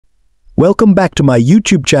Welcome back to my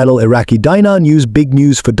YouTube channel Iraqi Dinar News. Big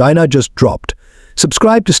news for Dinar just dropped.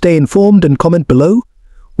 Subscribe to stay informed and comment below,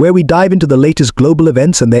 where we dive into the latest global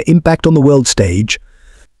events and their impact on the world stage.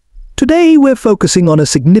 Today we're focusing on a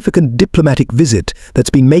significant diplomatic visit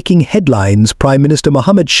that's been making headlines: Prime Minister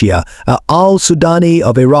Mohammed Shia al-Sudani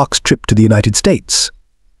of Iraq's trip to the United States.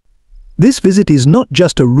 This visit is not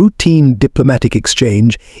just a routine diplomatic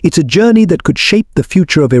exchange, it's a journey that could shape the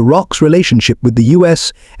future of Iraq's relationship with the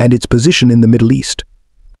US and its position in the Middle East.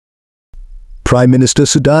 Prime Minister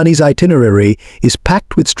Sudani's itinerary is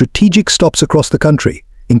packed with strategic stops across the country,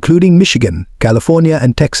 including Michigan, California,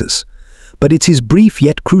 and Texas. But it's his brief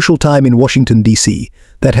yet crucial time in Washington, D.C.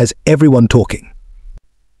 that has everyone talking.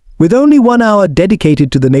 With only 1 hour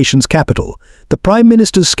dedicated to the nation's capital, the Prime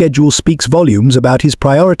Minister's schedule speaks volumes about his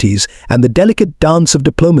priorities and the delicate dance of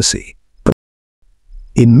diplomacy.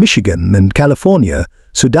 In Michigan and California,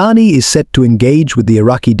 Sudani is set to engage with the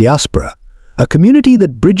Iraqi diaspora, a community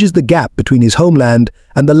that bridges the gap between his homeland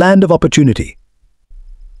and the land of opportunity.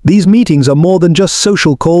 These meetings are more than just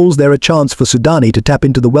social calls. They're a chance for Sudani to tap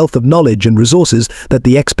into the wealth of knowledge and resources that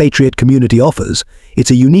the expatriate community offers. It's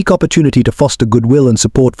a unique opportunity to foster goodwill and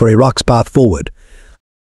support for Iraq's path forward.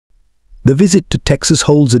 The visit to Texas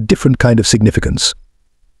holds a different kind of significance.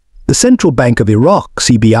 The Central Bank of Iraq,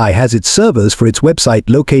 CBI, has its servers for its website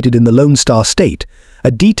located in the Lone Star State, a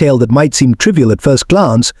detail that might seem trivial at first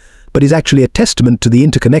glance, but is actually a testament to the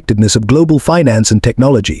interconnectedness of global finance and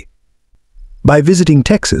technology. By visiting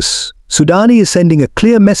Texas, Sudani is sending a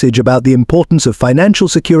clear message about the importance of financial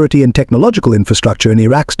security and technological infrastructure in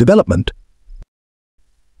Iraq's development.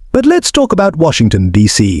 But let's talk about Washington,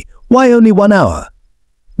 D.C. Why only 1 hour?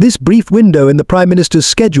 This brief window in the Prime Minister's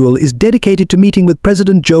schedule is dedicated to meeting with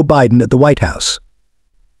President Joe Biden at the White House.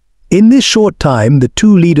 In this short time, the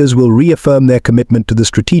two leaders will reaffirm their commitment to the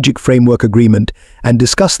Strategic Framework Agreement and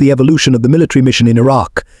discuss the evolution of the military mission in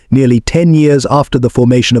Iraq, nearly 10 years after the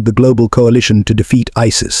formation of the global coalition to defeat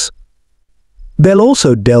ISIS. They'll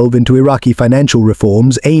also delve into Iraqi financial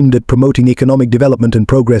reforms aimed at promoting economic development and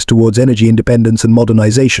progress towards energy independence and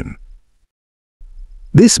modernization.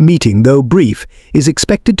 This meeting, though brief, is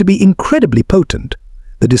expected to be incredibly potent.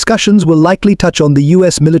 The discussions will likely touch on the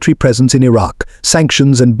US military presence in Iraq,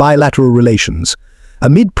 sanctions and bilateral relations.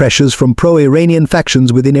 Amid pressures from pro-Iranian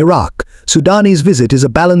factions within Iraq, Sudani's visit is a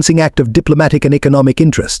balancing act of diplomatic and economic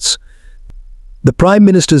interests. The Prime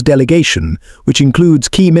Minister's delegation, which includes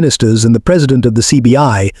key ministers and the president of the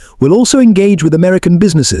CBI, will also engage with American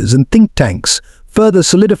businesses and think tanks, further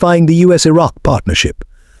solidifying the US-Iraq partnership.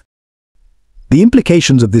 The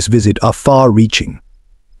implications of this visit are far-reaching.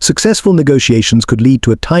 Successful negotiations could lead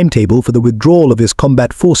to a timetable for the withdrawal of his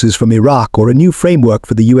combat forces from Iraq or a new framework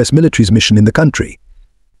for the US military's mission in the country.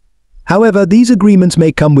 However, these agreements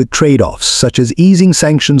may come with trade-offs, such as easing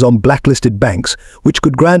sanctions on blacklisted banks, which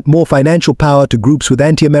could grant more financial power to groups with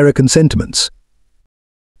anti-American sentiments.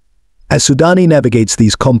 As Sudani navigates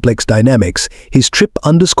these complex dynamics, his trip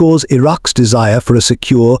underscores Iraq's desire for a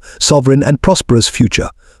secure, sovereign and prosperous future,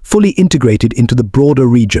 fully integrated into the broader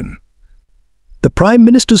region. The Prime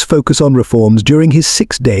Minister's focus on reforms during his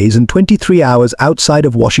 6 days and 23 hours outside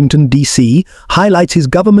of Washington, D.C. highlights his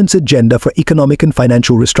government's agenda for economic and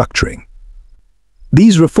financial restructuring.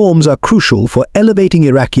 These reforms are crucial for elevating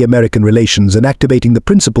Iraqi-American relations and activating the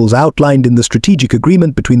principles outlined in the strategic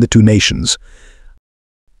agreement between the two nations.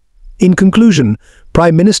 In conclusion,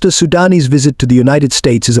 Prime Minister Sudani's visit to the United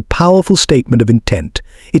States is a powerful statement of intent.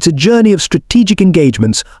 It's a journey of strategic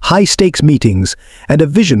engagements, high-stakes meetings, and a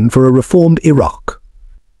vision for a reformed Iraq.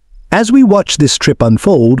 As we watch this trip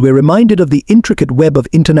unfold, we're reminded of the intricate web of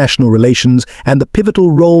international relations and the pivotal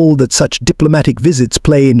role that such diplomatic visits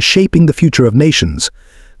play in shaping the future of nations.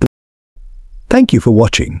 Thank you for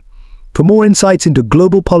watching. For more insights into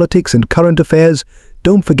global politics and current affairs,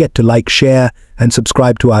 don't forget to like, share, and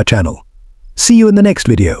subscribe to our channel. See you in the next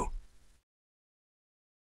video.